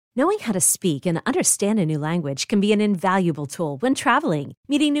Knowing how to speak and understand a new language can be an invaluable tool when traveling,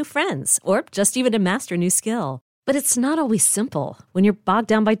 meeting new friends, or just even to master a new skill. But it's not always simple when you're bogged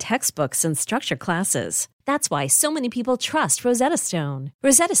down by textbooks and structured classes. That's why so many people trust Rosetta Stone.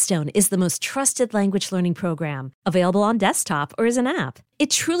 Rosetta Stone is the most trusted language learning program, available on desktop or as an app. It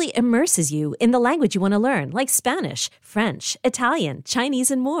truly immerses you in the language you want to learn, like Spanish, French, Italian,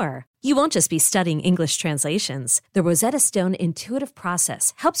 Chinese, and more. You won't just be studying English translations. The Rosetta Stone intuitive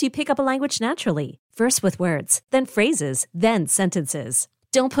process helps you pick up a language naturally, first with words, then phrases, then sentences.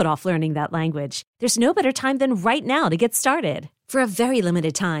 Don't put off learning that language. There's no better time than right now to get started. For a very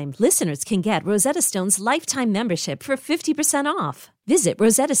limited time, listeners can get Rosetta Stone's lifetime membership for 50% off. Visit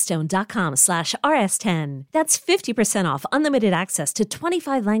rosettastone.com/rs10. That's 50% off unlimited access to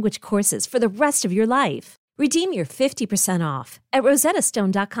 25 language courses for the rest of your life. Redeem your 50% off at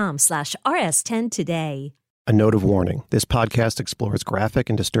rosettastone.com/rs10 today. A note of warning. This podcast explores graphic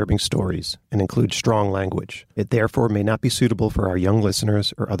and disturbing stories and includes strong language. It therefore may not be suitable for our young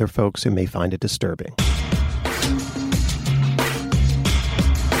listeners or other folks who may find it disturbing.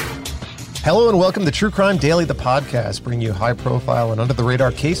 Hello and welcome to True Crime Daily, the podcast, bringing you high-profile and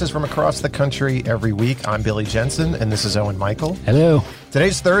under-the-radar cases from across the country every week. I'm Billy Jensen, and this is Owen Michael. Hello.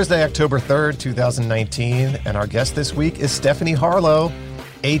 Today's Thursday, October 3rd, 2019, and our guest this week is Stephanie Harlow,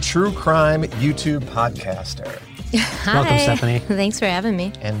 a true crime YouTube podcaster. Hi. Welcome, Stephanie. Thanks for having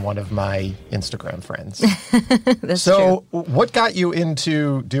me. And one of my Instagram friends. That's so, true. what got you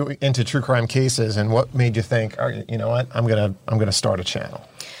into true crime cases, and what made you think, all right, you know what, I'm gonna start a channel?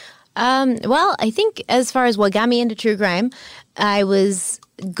 Well, I think as far as what got me into true crime, I was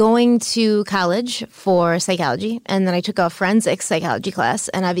going to college for psychology, and then I took a forensic psychology class,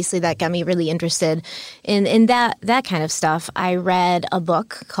 and obviously that got me really interested in that kind of stuff. I read a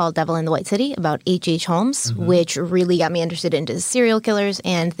book called Devil in the White City about H.H. Holmes, which really got me interested into serial killers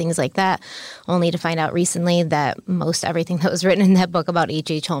and things like that, only to find out recently that most everything that was written in that book about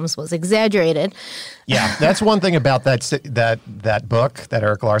H.H. Holmes was exaggerated. Yeah, that's one thing about that book, that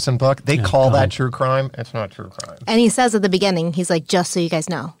Eric Larson book. They call that true crime. It's not true crime. And he says at the beginning, he's like, just so you guys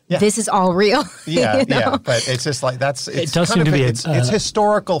know, this is all real. Yeah, you know? yeah, but it's just like It does seem to be it's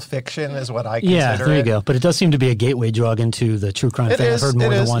historical fiction is what I consider. Yeah, there you go. But it does seem to be a gateway drug into the true crime thing. I've heard more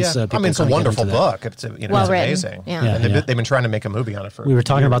than once. Yeah. I mean, it's a wonderful book. It's well it's written. amazing. Yeah. And they've been trying to make a movie on it for We were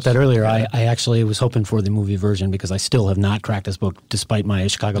talking years. about that earlier. Yeah. I actually was hoping for the movie version because I still have not cracked this book despite my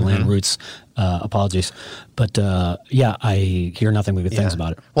Chicagoland roots. Apologies. But yeah, I hear nothing but good things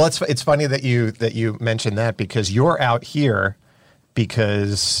about it. Well, it's funny that you mentioned that because you're out here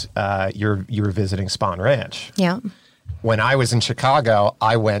because you were visiting Spahn Ranch. Yeah. When I was in Chicago,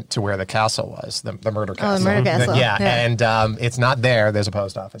 I went to where the castle was, the murder castle. Oh, the murder castle. Yeah, Yeah. and it's not there. There's a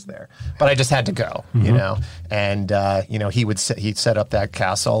post office there, but I just had to go, you know. And he'd set up that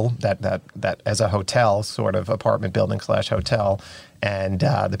castle that as a hotel, sort of apartment building / hotel, and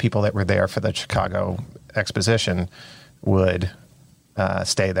the people that were there for the Chicago exposition would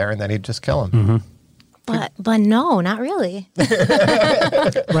stay there, and then he'd just kill them. But no, not really.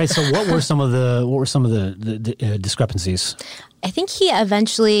 Right. So what were some of the discrepancies? I think he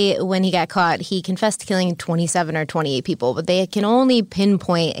eventually, when he got caught, he confessed to killing 27 or 28 people, but they can only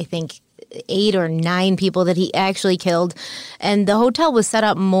pinpoint, I think, 8 or 9 people that he actually killed. And the hotel was set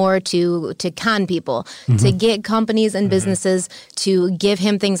up more to con people, to get companies and businesses to give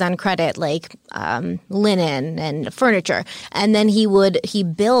him things on credit, like linen and furniture. And then he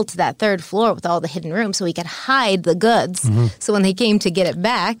built that 3rd floor with all the hidden rooms so he could hide the goods. So when they came to get it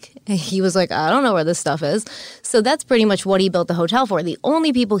back, he was like, I don't know where this stuff is. So that's pretty much what he built the hotel for. The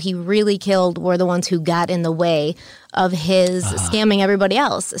only people he really killed were the ones who got in the way of his scamming everybody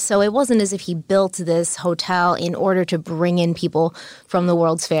else. So it wasn't as if he built this hotel in order to bring in people from the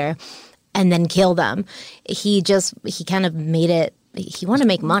World's Fair and then kill them. He kind of made it. He wanted to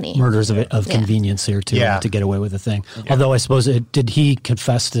make money. Murders of convenience here to get away with the thing. Yeah. Although I suppose did he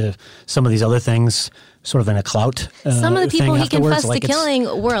confess to some of these other things, sort of in a clout? Some of the people he confessed like to killing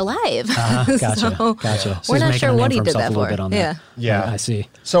were alive. Gotcha. So So we're he's not making sure a name what he for did himself that a little for. bit on that. Yeah. I see.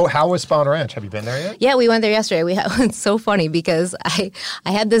 So how was Spahn Ranch? Have you been there yet? Yeah, we went there yesterday. It's so funny because I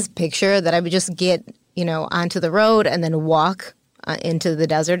had this picture that I would just get, onto the road and then walk into the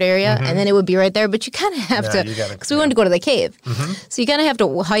desert area, and then it would be right there. But you kind of have to, because we wanted to go to the cave. So you kind of have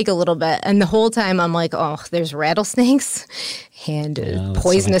to hike a little bit. And the whole time I'm like, oh, there's rattlesnakes and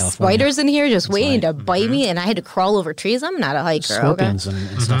poisonous spiders in here just waiting to bite me. And I had to crawl over trees. I'm not a hiker. Scorpions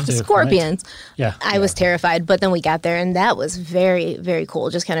and stuff too. Scorpions. Right? Yeah. I was terrified. But then we got there, and that was very, very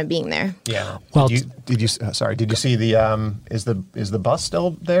cool, just kind of being there. Yeah. Well, did you see the is the bus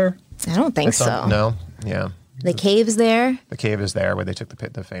still there? I don't think so. No. Yeah. The cave's there. The cave is there where they took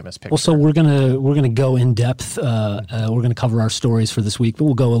the famous picture. Well, so we're gonna go in depth. We're gonna cover our stories for this week, but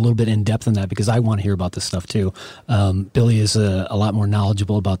we'll go a little bit in depth in that because I want to hear about this stuff too. Billy is a lot more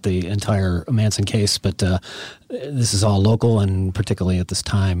knowledgeable about the entire Manson case, but this is all local, and particularly at this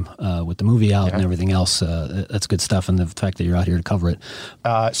time with the movie out and everything else, that's good stuff. And the fact that you're out here to cover it.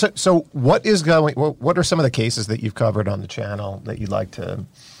 So what is going? What are some of the cases that you've covered on the channel that you'd like to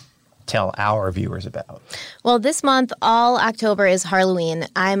tell our viewers about? Well, this month, all October is Halloween.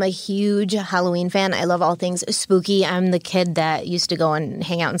 I'm a huge Halloween fan. I love all things spooky. I'm the kid that used to go and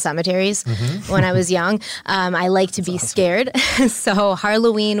hang out in cemeteries when I was young. I like to be scared. So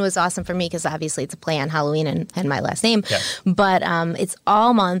Halloween was awesome for me because obviously it's a play on Halloween and my last name. Yeah. But it's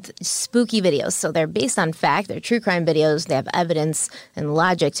all month spooky videos. So they're based on fact. They're true crime videos. They have evidence and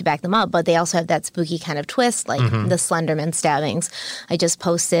logic to back them up. But they also have that spooky kind of twist, like the Slenderman stabbings. I just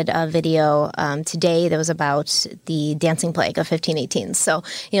posted a video today that was about the dancing plague of 1518. So,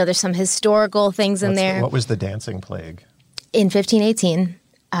 there's some historical things in there. What was the dancing plague? In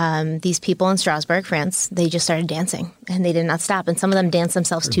 1518, these people in Strasbourg, France, they just started dancing, and they did not stop. And some of them danced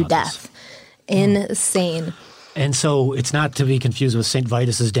themselves to death. Insane. And so it's not to be confused with St.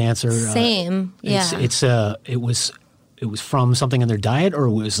 Vitus's dancer. Same, yeah. It was from something in their diet, or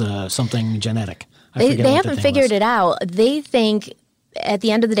it was something genetic? They haven't figured it out. They think, at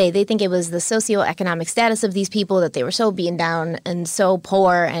the end of the day, they think it was the socioeconomic status of these people, that they were so beaten down and so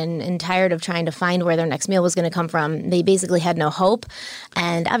poor and tired of trying to find where their next meal was going to come from. They basically had no hope.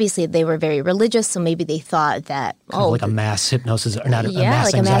 And obviously they were very religious, so maybe they thought that, like a mass hypnosis, or not a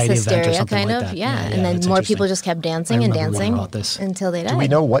mass like a mass hysteria event or kind like of, that. yeah. And then more people just kept dancing and dancing until they died. Do we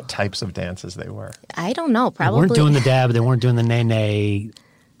know what types of dances they were? I don't know, probably. They weren't doing the dab, they weren't doing the nay-nay,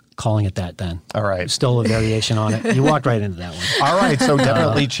 calling it that then. All right. Still a variation on it. You walked right into that one. All right. So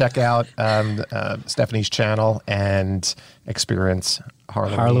definitely check out Stephanie's channel and experience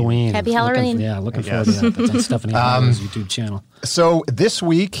Halloween. Happy Halloween. Looking forward to that. That's on Stephanie Halloween's YouTube channel. So this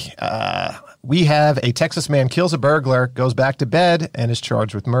week, we have a Texas man kills a burglar, goes back to bed, and is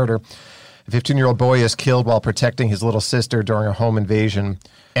charged with murder. A 15-year-old boy is killed while protecting his little sister during a home invasion.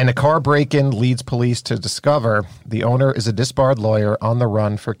 And a car break-in leads police to discover the owner is a disbarred lawyer on the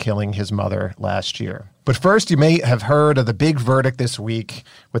run for killing his mother last year. But first, you may have heard of the big verdict this week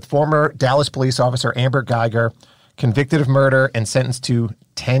with former Dallas police officer Amber Geiger convicted of murder and sentenced to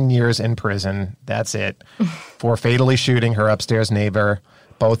 10 years in prison. That's it. For fatally shooting her upstairs neighbor,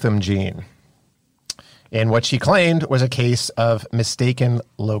 Botham Jean, in what she claimed was a case of mistaken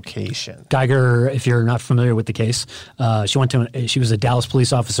location. Geiger, if you're not familiar with the case, she was a Dallas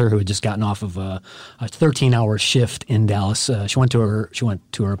police officer who had just gotten off of a 13-hour shift in Dallas. She went to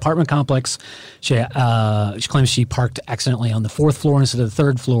her apartment complex. She claims she parked accidentally on the 4th floor instead of the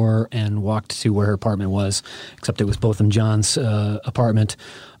 3rd floor and walked to where her apartment was, except it was Botham John's apartment.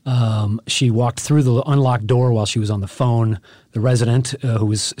 She walked through the unlocked door while she was on the phone. The resident who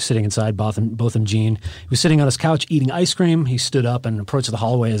was sitting inside, Botham Jean, he was sitting on his couch eating ice cream. He stood up and approached the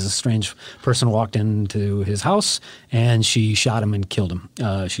hallway as a strange person walked into his house, and she shot him and killed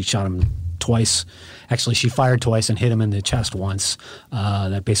him. She shot him twice. Actually, she fired twice and hit him in the chest once.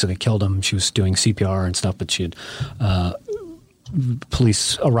 That basically killed him. She was doing CPR and stuff, but she had...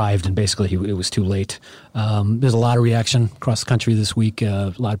 police arrived and basically it was too late. There's a lot of reaction across the country this week.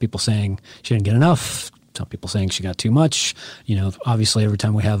 A lot of people saying she didn't get enough. Some people saying she got too much. Obviously every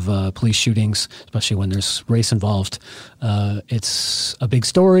time we have police shootings, especially when there's race involved, it's a big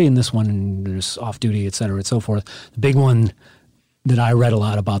story. And this one, there's off-duty, et cetera, and so forth. The big one that I read a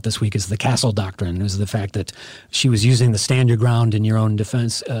lot about this week is the castle doctrine. It was the fact that she was using the stand your ground in your own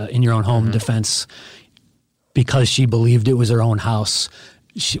defense, in your own home defense, because she believed it was her own house.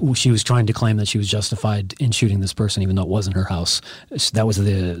 She was trying to claim that she was justified in shooting this person, even though it wasn't her house. That was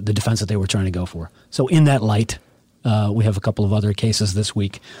the defense that they were trying to go for. So in that light, we have a couple of other cases this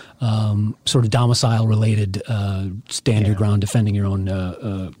week, sort of domicile-related, stand your ground, defending your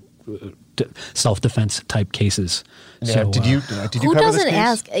own self-defense type cases. Yeah. So, did you who cover doesn't this case?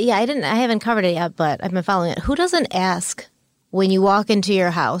 ask? Yeah, I haven't covered it yet, but I've been following it. Who doesn't ask when you walk into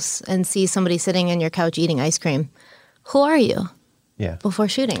your house and see somebody sitting on your couch eating ice cream, who are you? Yeah. Before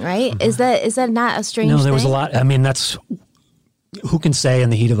shooting, right? Is that not a strange thing? No, there was a lot. I mean, that's who can say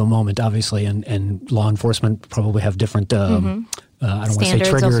in the heat of a moment, obviously, and law enforcement probably have different, I don't want to say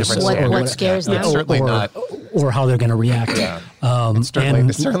triggers. Of what scares them. Certainly not. Or how they're going to react. Yeah.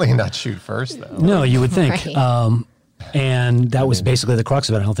 Certainly not shoot first, though. No, you would think. Right. And that was basically the crux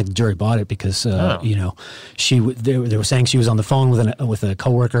of it. I don't think the jury bought it because, you know, they were saying she was on the phone with a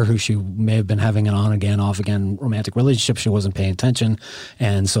coworker who she may have been having an on again, off again romantic relationship. She wasn't paying attention,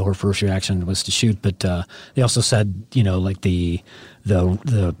 and so her first reaction was to shoot. But they also said, you know, like the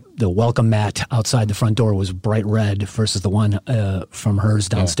welcome mat outside the front door was bright red versus the one from hers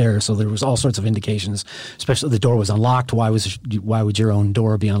downstairs. So there was all sorts of indications. Especially the door was unlocked. Why would your own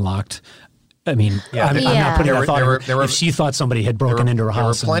door be unlocked? I mean, I'm not putting that thought in. If she thought somebody had broken into her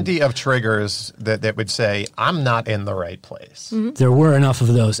house. There were plenty of triggers that would say, I'm not in the right place. Mm-hmm. There were enough of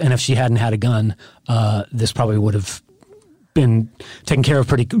those. And if she hadn't had a gun, this probably would have been taken care of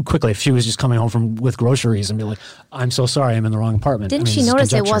pretty quickly. If she was just coming home with groceries and be like, I'm so sorry, I'm in the wrong apartment. Didn't she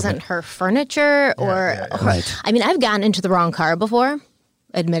notice it wasn't her furniture or right. I mean, I've gotten into the wrong car before,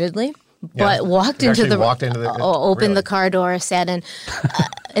 admittedly. But walked into the opened the car door, sat in,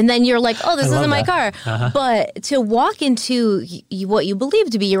 and then you're like, "Oh, this isn't my car." But to walk into what you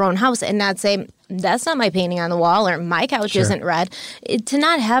believe to be your own house and not say, "That's not my painting on the wall," or "My couch isn't red," to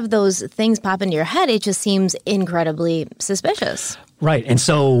not have those things pop into your head, it just seems incredibly suspicious. Right, and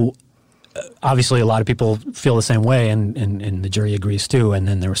so obviously a lot of people feel the same way, and the jury agrees too. And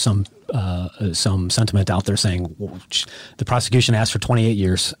then there was some sentiment out there saying the prosecution asked for 28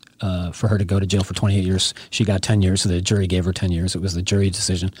 years for her to go to jail for 28 years. She got 10 years, so the jury gave her 10 years. It was the jury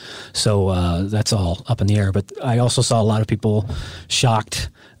decision. So that's all up in the air. But I also saw a lot of people shocked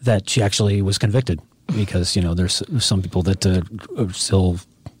that she actually was convicted because, you know, there's some people that are still...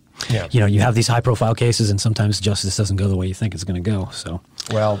 Yeah. You know, you have these high-profile cases, and sometimes justice doesn't go the way you think it's going to go. So,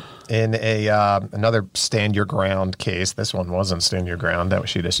 well, in another stand your ground case, this one wasn't stand your ground.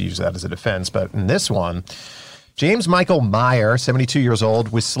 She just used that as a defense. But in this one, James Michael Meyer, 72 years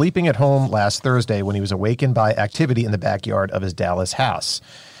old, was sleeping at home last Thursday when he was awakened by activity in the backyard of his Dallas house.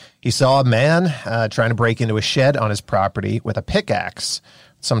 He saw a man trying to break into a shed on his property with a pickaxe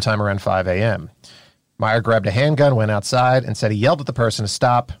sometime around 5 a.m. Meyer grabbed a handgun, went outside, and said he yelled at the person to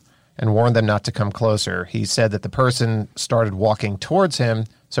stop and warned them not to come closer. He said that the person started walking towards him,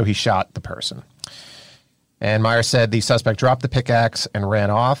 so he shot the person. And Meyer said the suspect dropped the pickaxe and ran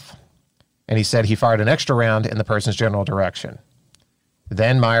off, and he said he fired an extra round in the person's general direction.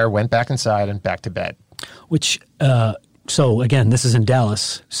 Then Meyer went back inside and back to bed. Which, so again, this is in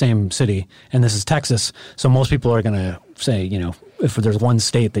Dallas, same city, and this is Texas, so most people are going to say, you know, if there's one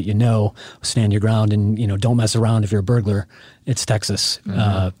state that you know, stand your ground and, you know, don't mess around if you're a burglar, it's Texas.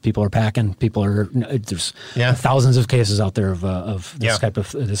 Mm-hmm. People are packing. There's thousands of cases out there of this type of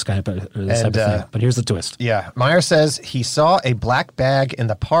thing. But here's the twist. Yeah. Meyer says he saw a black bag in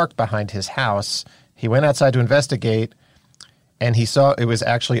the park behind his house. He went outside to investigate, and he saw it was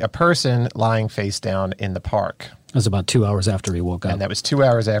actually a person lying face down in the park. It was about 2 hours after he woke up. And that was 2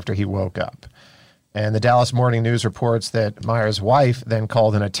 hours after he woke up. And the Dallas Morning News reports that Meyer's wife then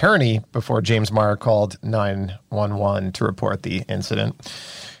called an attorney before James Meyer called 911 to report the incident.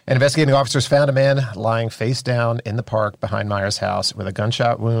 And investigating officers found a man lying face down in the park behind Meyer's house with a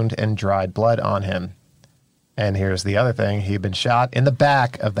gunshot wound and dried blood on him. And here's the other thing. He'd been shot in the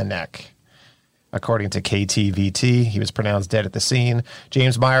back of the neck. According to KTVT, he was pronounced dead at the scene.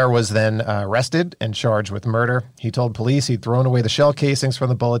 James Meyer was then arrested and charged with murder. He told police he'd thrown away the shell casings from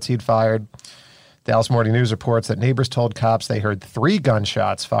the bullets he'd fired. Dallas Morning News reports that neighbors told cops they heard 3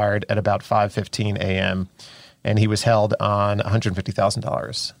 gunshots fired at about 5:15 a.m., and he was held on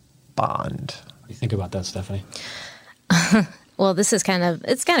 $150,000 bond. What do you think about that, Stephanie? Well, it's kind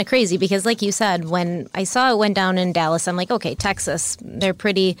of crazy because, like you said, when I saw it went down in Dallas, I'm like, okay, Texas, they're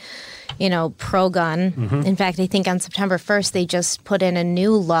pretty, you know, pro-gun. Mm-hmm. In fact, I think on September 1st, they just put in a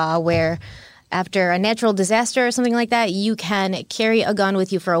new law where after a natural disaster or something like that, you can carry a gun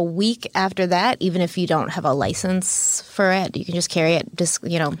with you for a week after that, even if you don't have a license for it. You can just carry it,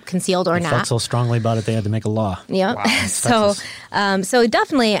 concealed or not. They felt so strongly about it, they had to make a law. Yeah. Wow, so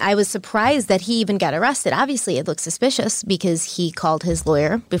definitely, I was surprised that he even got arrested. Obviously, it looked suspicious because he called his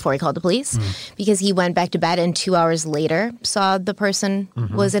lawyer before he called the police, because he went back to bed and 2 hours later saw the person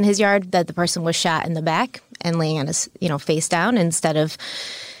was in his yard, that the person was shot in the back and laying on his, face down instead of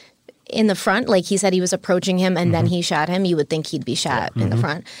in the front. Like he said, he was approaching him and then he shot him. You would think he'd be shot in the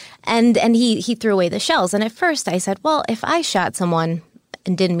front. And he threw away the shells. And at first I said, well, if I shot someone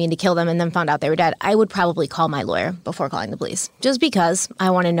and didn't mean to kill them and then found out they were dead, I would probably call my lawyer before calling the police, just because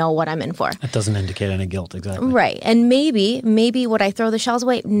I want to know what I'm in for. That doesn't indicate any guilt, exactly. Right. And maybe would I throw the shells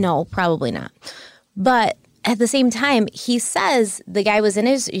away? No, probably not. But at the same time, he says the guy was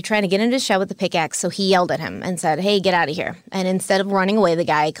trying to get into his shed with the pickaxe, so he yelled at him and said, hey, get out of here. And instead of running away, the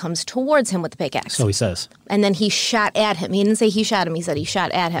guy comes towards him with the pickaxe. So he says. And then he shot at him. He didn't say he shot him. He said he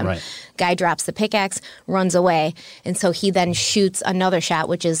shot at him. Right. Guy drops the pickaxe, runs away. And so he then shoots another shot,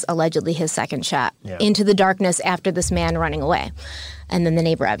 which is allegedly his second shot, into the darkness after this man running away. And then the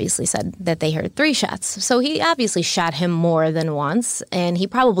neighbor obviously said that they heard 3 shots. So he obviously shot him more than once, and he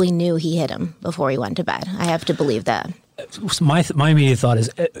probably knew he hit him before he went to bed. I have to believe that. My immediate thought is,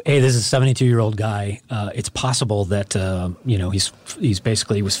 hey, this is a 72-year-old guy. It's possible that he's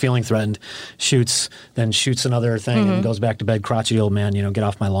basically was feeling threatened, shoots another thing, and goes back to bed. Crotchety old man, get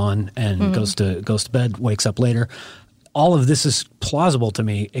off my lawn, and goes to bed. Wakes up later. All of this is plausible to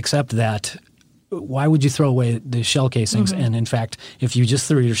me, except that. Why would you throw away the shell casings? And in fact, if you just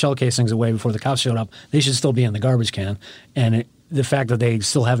threw your shell casings away before the cops showed up, they should still be in the garbage can. And the fact that they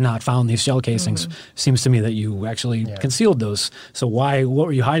still have not found these shell casings seems to me that you actually concealed those. So what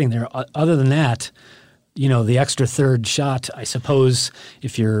were you hiding there? Other than that, the extra third shot, I suppose,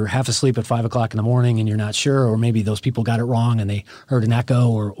 if you're half asleep at 5 o'clock in the morning and you're not sure, or maybe those people got it wrong and they heard an echo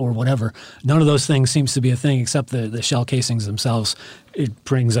or whatever, none of those things seems to be a thing except the shell casings themselves. It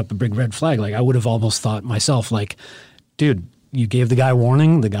brings up a big red flag. Like, I would have almost thought myself, like, dude, you gave the guy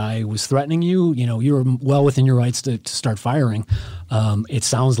warning. The guy was threatening you. You were well within your rights to start firing. It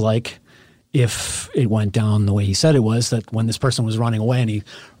sounds like if it went down the way he said it was, that when this person was running away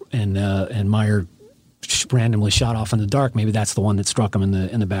and Meyer randomly shot off in the dark, maybe that's the one that struck him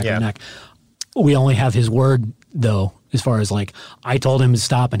in the back of the neck. We only have his word, though, as far as like, I told him to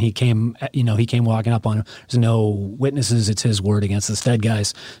stop and he came walking up on him. There's no witnesses. It's his word against the dead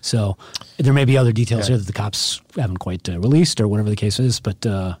guys. So there may be other details here that the cops haven't quite released or whatever the case is, but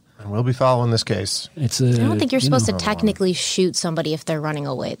And we'll be following this case. I don't think you're supposed to technically shoot somebody if they're running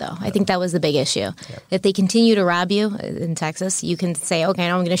away, though. I think that was the big issue. Yeah. If they continue to rob you in Texas, you can say, okay,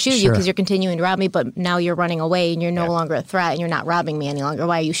 now I'm going to shoot you because you're continuing to rob me, but now you're running away and you're no longer a threat and you're not robbing me any longer.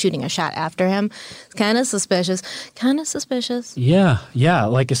 Why are you shooting a shot after him? It's kind of suspicious. Yeah.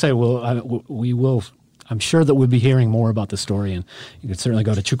 Like I say, we will. I'm sure that we'll be hearing more about the story, and you can certainly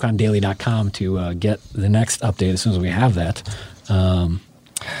go to truecrimedaily.com to get the next update as soon as we have that.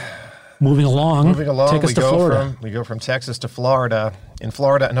 Moving along, take us to Florida. We go from Texas to Florida. In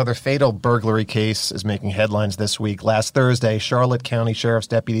Florida, another fatal burglary case is making headlines this week. Last Thursday, Charlotte County Sheriff's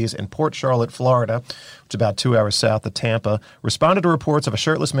deputies in Port Charlotte, Florida, which is about 2 hours south of Tampa, responded to reports of a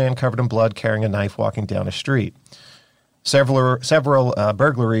shirtless man covered in blood carrying a knife walking down a street. Several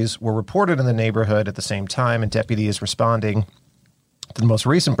burglaries were reported in the neighborhood at the same time, and deputies responding to the most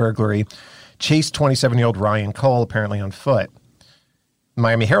recent burglary chased 27-year-old Ryan Cole, apparently on foot.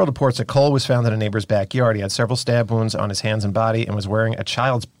 Miami Herald reports that Cole was found in a neighbor's backyard. He had several stab wounds on his hands and body and was wearing a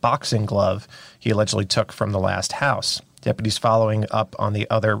child's boxing glove he allegedly took from the last house. Deputies following up on the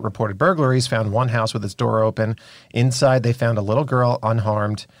other reported burglaries found one house with its door open. Inside, they found a little girl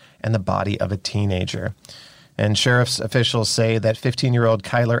unharmed and the body of a teenager. And sheriff's officials say that 15-year-old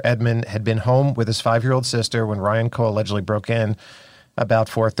Kyler Edmond had been home with his 5-year-old sister when Ryan Cole allegedly broke in about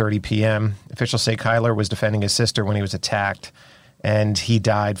 4:30 p.m. Officials say Kyler was defending his sister when he was attacked, and he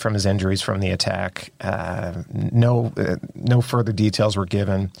died from his injuries from the attack. No further details were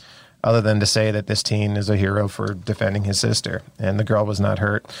given other than to say that this teen is a hero for defending his sister, and the girl was not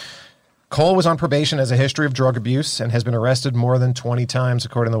hurt. Cole was on probation, has a history of drug abuse, and has been arrested more than 20 times,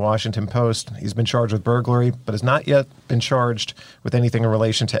 according to the Washington Post. He's been charged with burglary, but has not yet been charged with anything in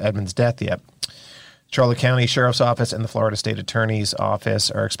relation to Edmund's death yet. Charlotte County Sheriff's Office and the Florida State Attorney's Office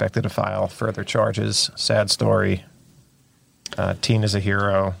are expected to file further charges. Sad story. Teen is a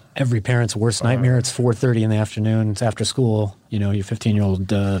hero. Every parent's worst nightmare. It's 4:30 in the afternoon. It's after school. Your 15-year-old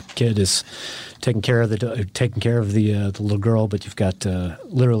kid is taking care of the little girl, but you've got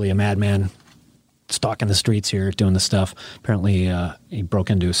literally a madman stalking the streets here, doing this stuff. Apparently, he broke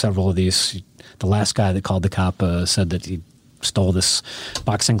into several of these. The last guy that called the cop said that he stole this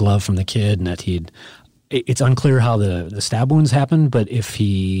boxing glove from the kid, and that it's unclear how the stab wounds happened, but if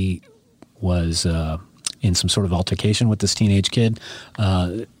he was in some sort of altercation with this teenage kid,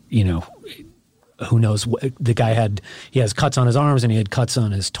 who knows? The guy he has cuts on his arms and he had cuts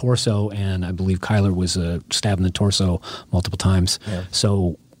on his torso, and I believe Kyler was stabbed in the torso multiple times. Yeah.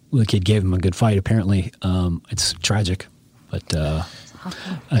 So the kid gave him a good fight. Apparently, it's tragic, but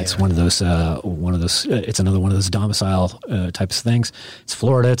it's one of those. It's another one of those domicile types of things. It's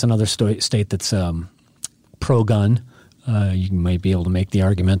Florida. It's another state that's pro-gun. You might be able to make the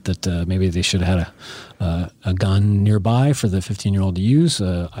argument that maybe they should have had a gun nearby for the 15-year-old to use.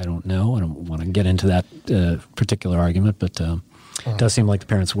 I don't know. I don't want to get into that particular argument, but it does seem like the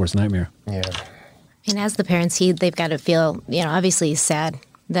parents' worst nightmare. Yeah. And as the parents, they've got to feel, obviously he's sad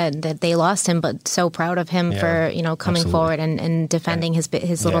that they lost him, but so proud of him for, coming forward and defending his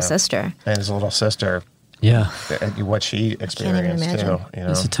little sister. And his little sister. Yeah. What she experienced, too.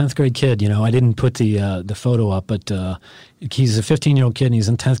 He's a 10th grade kid. I didn't put the photo up, but he's a 15-year-old kid, and he's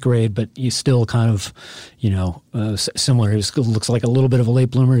in 10th grade, but he's still kind of, similar. He looks like a little bit of a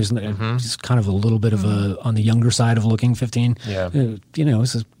late bloomer. He's kind of a little bit of on the younger side of looking 15. Yeah.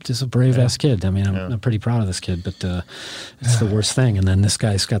 He's just a brave-ass kid. I mean, I'm pretty proud of this kid, but it's the worst thing. And then this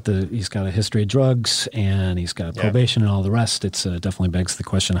guy's got a history of drugs, and he's got probation and all the rest. It's definitely begs the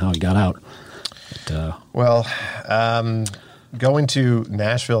question how he got out. Going to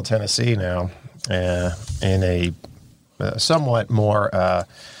Nashville, Tennessee now, in a somewhat more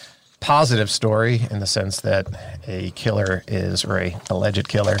positive story in the sense that a alleged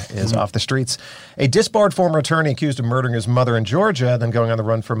killer is off the streets. A disbarred former attorney accused of murdering his mother in Georgia, then going on the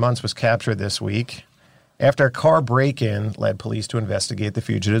run for months, was captured this week after a car break-in led police to investigate the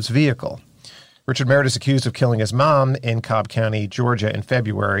fugitive's vehicle. Richard Merritt is accused of killing his mom in Cobb County, Georgia in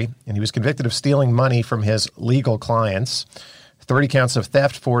February, and he was convicted of stealing money from his legal clients, 30 counts of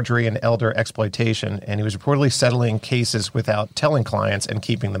theft, forgery, and elder exploitation, and he was reportedly settling cases without telling clients and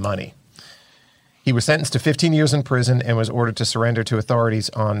keeping the money. He was sentenced to 15 years in prison and was ordered to surrender to authorities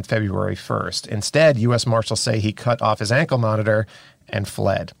on February 1st. Instead, U.S. Marshals say he cut off his ankle monitor and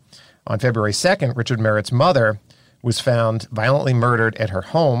fled. On February 2nd, Richard Merritt's mother was found violently murdered at her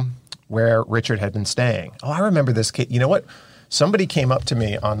home, where Richard had been staying. Oh, I remember this kid. You know what? Somebody came up to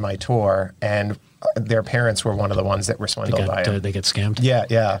me on my tour, and their parents were one of the ones that were swindled by him. They get scammed?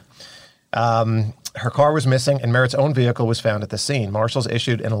 Yeah. Her car was missing, and Merritt's own vehicle was found at the scene. Marshals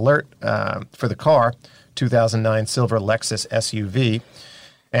issued an alert for the car, 2009 silver Lexus SUV,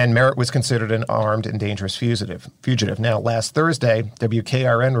 and Merritt was considered an armed and dangerous fugitive. Now, last Thursday,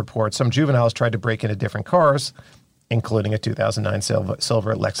 WKRN reports some juveniles tried to break into different cars, including a 2009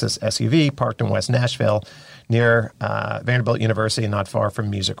 silver Lexus SUV parked in West Nashville near Vanderbilt University and not far from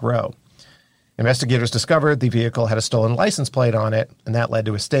Music Row. Investigators discovered the vehicle had a stolen license plate on it, and that led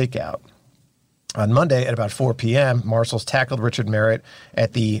to a stakeout. On Monday at about 4 p.m., marshals tackled Richard Merritt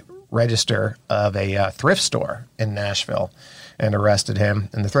at the register of a thrift store in Nashville and arrested him.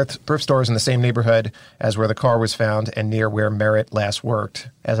 And the thrift store is in the same neighborhood as where the car was found and near where Merritt last worked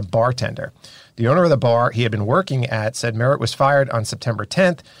as a bartender. The owner of the bar he had been working at said Merritt was fired on September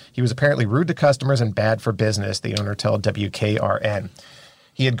 10th. He was apparently rude to customers and bad for business, the owner told WKRN.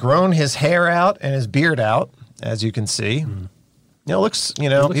 He had grown his hair out and his beard out, as you can see. He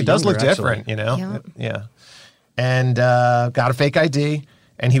does look different, actually. Yeah. And got a fake ID,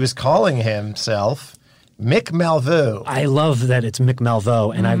 and he was calling himself Mick Malveau. I love that it's Mick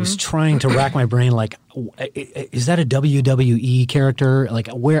Malveau, and I was trying to rack my brain, like, is that a WWE character? Like,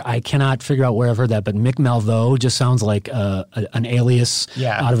 where I cannot figure out where I've heard that, but Mick Malveau just sounds like an alias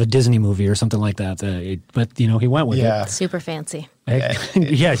out of a Disney movie or something like that. But he went with it. Super fancy.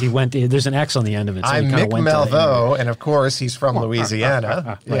 Yes, he went. There's an X on the end of it. So I'm Mick Malveau, and of course he's from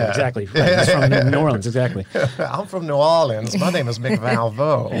Louisiana. Right, exactly. Right. He's from New Orleans, exactly. I'm from New Orleans. My name is Mick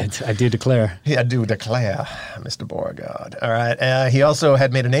Malveau. I do declare. I do declare, Mr. Beauregard. All right. He also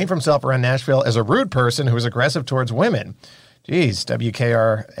had made a name for himself around Nashville as a rude person who was aggressive towards women. Geez,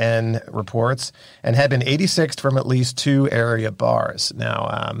 WKRN reports, and had been 86'd from at least 2 area bars.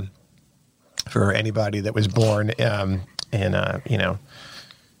 Now, for anybody that was born in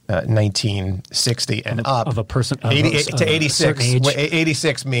 1960 and up of a person 88 to 86.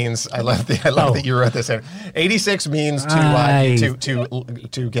 86 means I love that you wrote this in. 86 means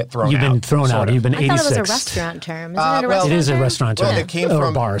to get thrown out. You've been thrown out. You've been 86. I thought it was a restaurant term. Isn't it a restaurant it is a term? restaurant term. Well, it came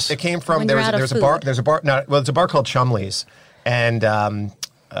from bars. It came from When there's you're out of a bar. food. There's a bar. No, well, it's a bar called Chumley's, and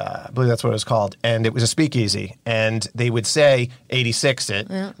I believe that's what it was called. And it was a speakeasy, and they would say 86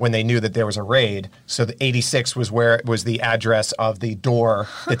 when they knew that there was a raid. So the 86 was where it was the address of the door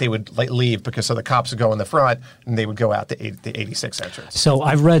that they would leave, because so the cops would go in the front and they would go out the 86 entrance. So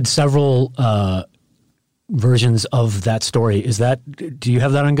I've read several versions of that story. Do you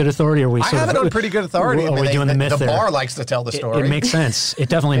have that on good authority? Or I have it on pretty good authority. Are we doing the myth the there? bar likes to tell the story. It makes sense. It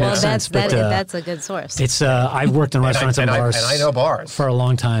definitely makes sense. That's a good source. It's I've worked in restaurants and bars. And I know bars for a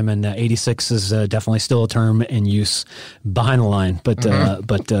long time, and 86 is definitely still a term in use behind the line. But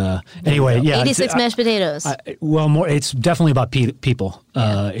anyway, 86 mashed potatoes. It's definitely about people.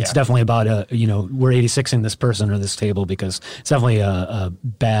 It's definitely about we're 86ing this person or this table, because it's definitely a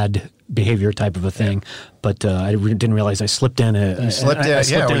bad behavior type of a thing. But I didn't realize I slipped in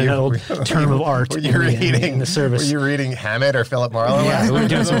an old term of art in the service. Were you reading Hammett or Philip Marlowe? Yeah, we were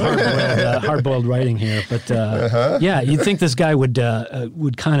doing some hard-boiled writing here. But yeah, you'd think this guy would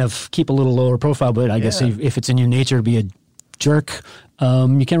kind of keep a little lower profile, but I guess if it's in your nature to be a jerk,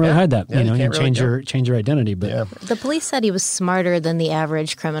 you can't really hide that. Yeah, you can't change really your identity. But the police said he was smarter than the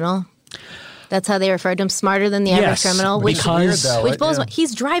average criminal. That's how they referred to him, smarter than the average criminal. Which blows my.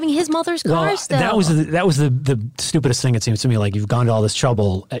 He's driving his mother's car still. That was the stupidest thing. It seems to me like you've gone to all this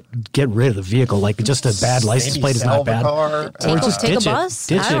trouble, get rid of the vehicle. Like just a bad license plate is not bad. Or just take a bus.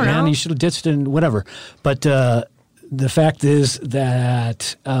 Ditch it, man. You should have ditched it and whatever. But the fact is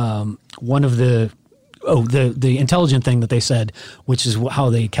that one of the intelligent thing that they said, which is how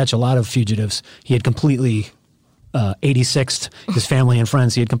they catch a lot of fugitives, he had completely 86'd his family and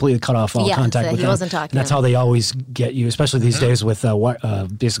friends. He had completely cut off all contact with them. He wasn't talking. And that's how they always get you, especially these days with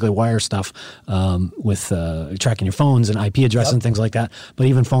basically wire stuff, with tracking your phones and IP address and things like that. But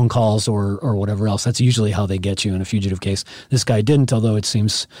even phone calls or whatever else, that's usually how they get you in a fugitive case. This guy didn't, although it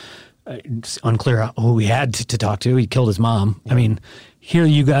seems it's unclear who he had to talk to. He killed his mom. Yeah. I mean, here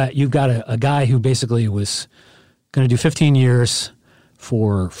you've got a guy who basically was going to do 15 years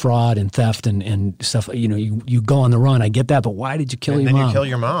for fraud and theft and stuff. You go on the run. I get that, but why did you kill your mom? And then you kill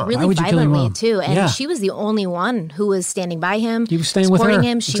your mom. Really violently, too. And she was the only one who was standing by him. He was staying with her. Supporting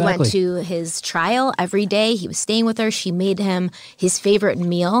him. She went to his trial every day. He was staying with her. She made him his favorite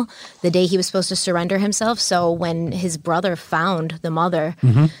meal the day he was supposed to surrender himself. So when his brother found the mother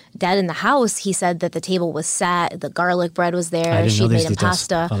dead in the house, he said that the table was set, the garlic bread was there. She had made him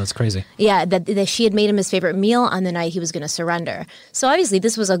pasta. Oh, that's crazy. Yeah, that she had made him his favorite meal on the night he was going to surrender. So obviously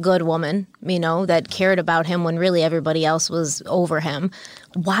this was a good woman, that cared about him when really everybody else was over him.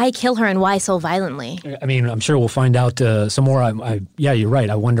 Why kill her and why so violently? I mean, I'm sure we'll find out some more. Yeah, you're right.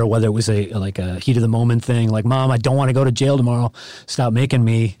 I wonder whether it was a heat of the moment thing, like, Mom, I don't want to go to jail tomorrow. Stop making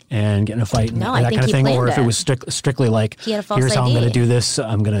me and get in a fight and that kind of thing. Or if it was strictly like, here's how I'm going to do this.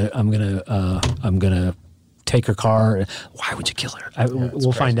 I'm gonna take her car. Why would you kill her?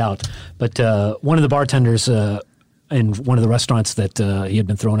 We'll find out. But one of the bartenders in one of the restaurants that he had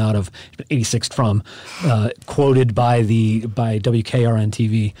been thrown out of, 86th from, quoted by WKRN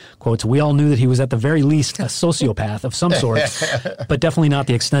TV, quotes, "We all knew that he was at the very least a sociopath of some sort, but definitely not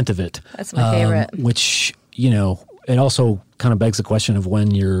the extent of it." That's my favorite. Which, it also kind of begs the question of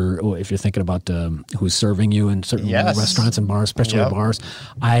if you're thinking about who's serving you in certain restaurants and bars, especially bars.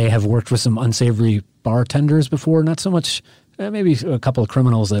 I have worked with some unsavory bartenders before, not so much... maybe a couple of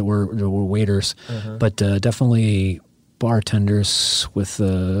criminals that were waiters, but definitely bartenders with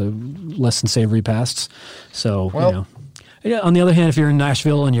less than savory pasts. So, on the other hand, if you're in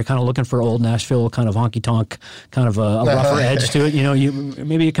Nashville and you're kind of looking for old Nashville kind of honky-tonk, kind of a rougher edge to it, you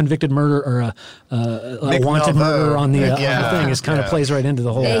maybe a convicted murder or a wanted murder on the thing is kind of plays right into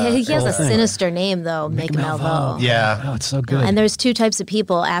the whole He has a thing. Sinister name, though, Mick Malvo. Yeah. Oh, it's so good. And there's two types of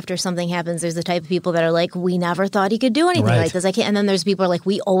people after something happens. There's the type of people that are like, we never thought he could do anything like this. And then there's people who are like,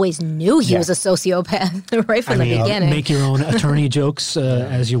 we always knew he was a sociopath right from the beginning. Make your own attorney jokes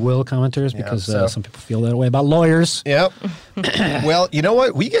as you will, commenters, because some people feel that way about lawyers. Yep. Well, you know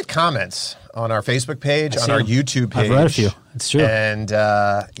what? We get comments on our Facebook page, on our YouTube page. I've read a few. It's true. And,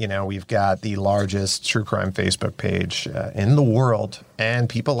 we've got the largest true crime Facebook page in the world, and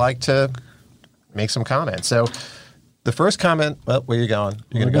people like to make some comments. So the first comment, where are you going?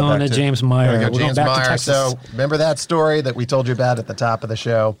 You're going to go back to James Meyer. We're going back to Texas. So remember that story that we told you about at the top of the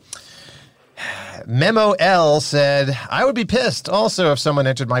show? Memo L said, "I would be pissed also if someone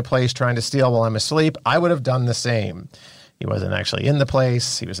entered my place trying to steal while I'm asleep. I would have done the same." He wasn't actually in the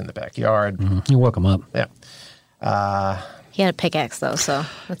place. He was in the backyard. You woke him up. Yeah. He had a pickaxe, though, so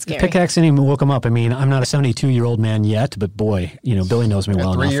that's scary. Pickaxe and he woke him up. I mean, I'm not a 72-year-old man yet, but boy, Billy knows me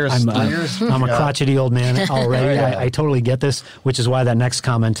well enough. I'm a crotchety old man already. I totally get this, which is why that next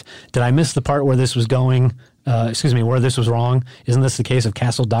comment, did I miss the part where this was going? Where this was wrong? Isn't this the case of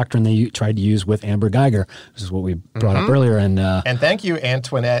Castle Doctrine they tried to use with Amber Geiger? This is what we brought up earlier. And thank you,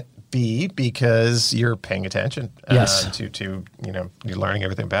 Antoinette B, because you're paying attention to you're learning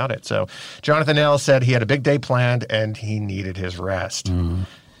everything about it. So Jonathan L said he had a big day planned and he needed his rest.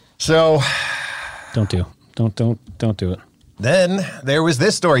 So don't do it. Then there was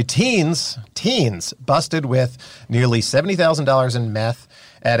this story. Teens busted with nearly $70,000 in meth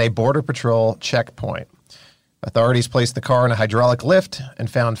at a Border Patrol checkpoint. Authorities placed the car in a hydraulic lift and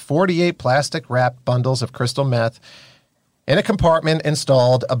found 48 plastic-wrapped bundles of crystal meth in a compartment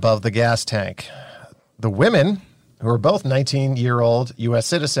installed above the gas tank. The women, who are both 19-year-old U.S.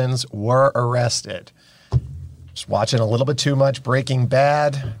 citizens, were arrested. Just watching a little bit too much Breaking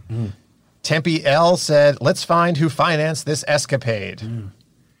Bad. Tempe L said, let's find who financed this escapade.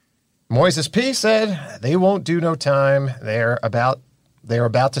 Moises P said, they won't do no time. They're about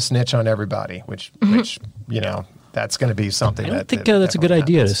to snitch on everybody, which that's going to be something. I don't think that's a good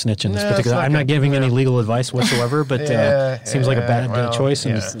idea to snitch in this particular. I'm not giving any legal advice whatsoever, but seems like a bad choice.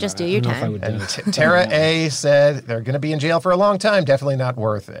 And just do your time. And Tara A said they're going to be in jail for a long time. Definitely not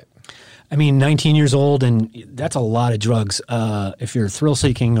worth it. I mean, 19 years old, and that's a lot of drugs. If you're thrill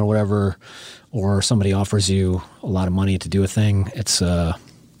seeking or whatever, or somebody offers you a lot of money to do a thing, it's.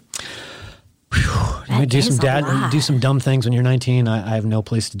 Do some dumb things when you're 19. I have no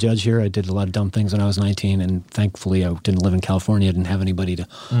place to judge here. I did a lot of dumb things when I was 19, and thankfully I didn't live in California. I didn't have anybody to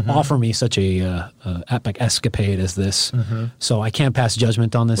offer me such a epic escapade as this. So I can't pass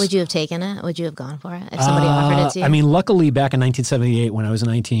judgment on this. Would you have taken it? Would you have gone for it if somebody offered it to you? I mean, luckily back in 1978 when I was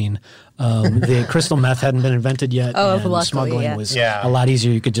 19, the crystal meth hadn't been invented yet. And luckily, smuggling was a lot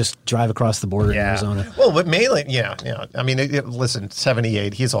easier. You could just drive across the border in Arizona. Well, but mainly, I mean, listen,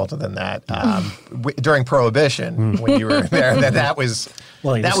 78, he's older than that. During Prohibition, when you were there, that was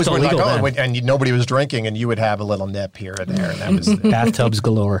when and nobody was drinking, and you would have a little nip here and there, and that was bathtubs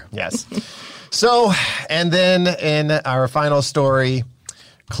galore. Yes. So, and then in our final story,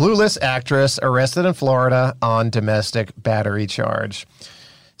 clueless actress arrested in Florida on domestic battery charge.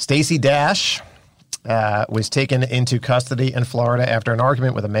 Stacey Dash was taken into custody in Florida after an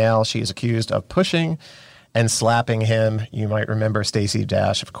argument with a male she is accused of pushing and slapping him. You might remember Stacey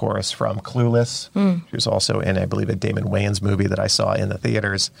Dash, of course, from Clueless. She was also in, I believe, a Damon Wayans movie that I saw in the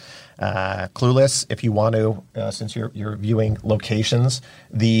theaters. Clueless, if you want to, since you're viewing locations,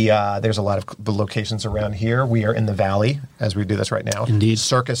 there's a lot of locations around here. We are in the Valley as we do this right now. Indeed.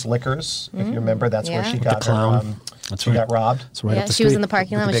 Circus Liquors, if you remember, that's where she got the clown. her. She got robbed. That's right up the she was in the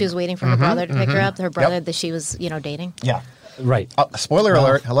parking lot when she was waiting for her brother to pick her up. Her brother that she was, dating. Yeah. Right. Spoiler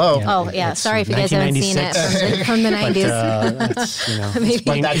alert. Hello. Yeah. Oh, yeah. Sorry if you guys haven't seen it from the 90s.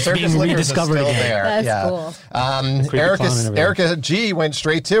 But that Circus Liquors is still there. That's cool. Erica G went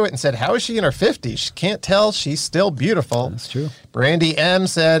straight to it and said, how is she in her 50s? She can't tell. She's still beautiful. That's true. Brandy M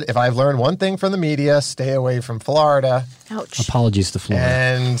said, if I've learned one thing from the media, stay away from Florida. Ouch. Apologies to Florida.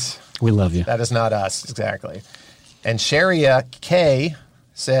 And we love you. That is not us, exactly. And Sharia K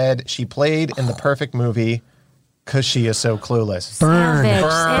said she played in the perfect movie because she is so clueless. Burn.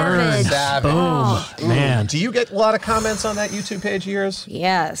 Savage. Boom. Man. Do you get a lot of comments on that YouTube page of yours?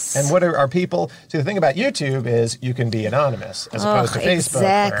 Yes. And what are people... See, the thing about YouTube is you can be anonymous as opposed to Facebook.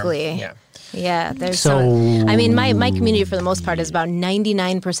 Exactly. Yeah, there's I mean, my community for the most part is about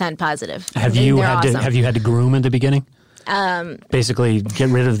 99% positive. Have you had to groom in the beginning? Basically, get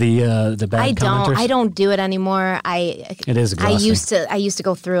rid of the bad commenters? I don't do it anymore. It is exhausting. I used to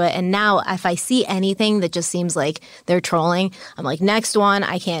go through it, and now if I see anything that just seems like they're trolling, I'm like, next one,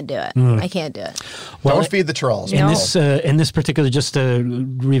 I can't do it. I can't do it. Well, don't feed the trolls. In this particular, just to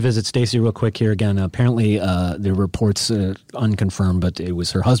revisit Stacey real quick here again. Apparently, there were reports unconfirmed, but it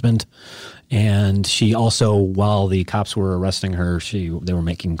was her husband. And she also, while the cops were arresting her, they were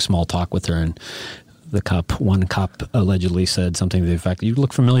making small talk with her, and one cop allegedly said something to the effect, "You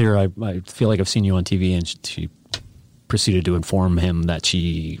look familiar. I feel like I've seen you on TV." And she proceeded to inform him that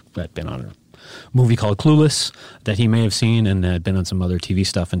she had been on a movie called Clueless that he may have seen, and had been on some other TV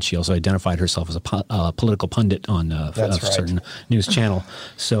stuff. And she also identified herself as a political pundit on a certain news channel.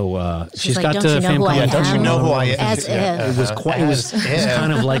 So she's like, got don't fame. Don't you know who I am? It was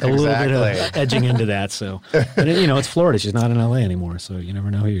kind of like a little bit of edging into that. So, but it's Florida. She's not in LA anymore, so you never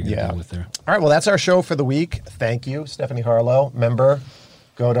know who you're going to deal with there. All right. Well, that's our show for the week. Thank you, Stephanie Harlow. Member,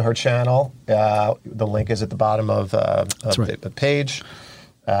 go to her channel. The link is at the bottom of the page.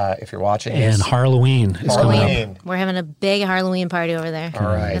 If you're watching. And Halloween is coming up. We're having a big Halloween party over there. All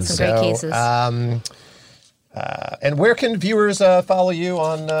right. Got some great cases. And where can viewers follow you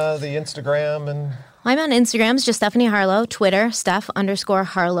on the Instagram? And I'm on Instagram. It's just Stephanie Harlow. Twitter,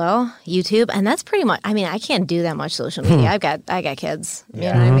 Steph_Harlow. YouTube. And that's pretty much, I mean, I can't do that much social media. I got kids. You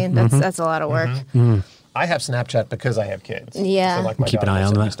know what I mean? That's a lot of work. I have Snapchat because I have kids. Yeah. So, like, my keep an eye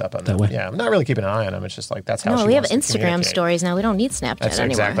on that way. Yeah, I'm not really keeping an eye on them. It's just like that's how No, she we have wants to Instagram stories now. We don't need Snapchat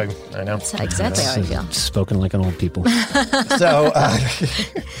anymore. Exactly. I know. That's exactly how I feel. Spoken like an old people. So,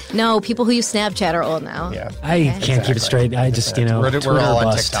 no, people who use Snapchat are old now. Yeah. I can't keep it straight. I just, we're all on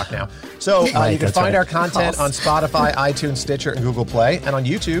bust. TikTok now. So you can find our content on Spotify, iTunes, Stitcher, and Google Play, and on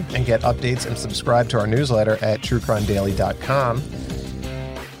YouTube, and get updates and subscribe to our newsletter at truecrimedaily.com.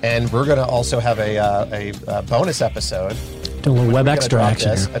 And we're going to also have a bonus episode. Do a little web extra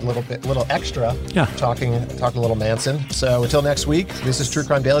action here. A little extra. Yeah. Talking a little Manson. So until next week, this is True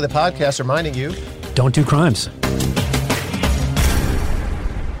Crime Daily, the podcast, reminding you: don't do crimes.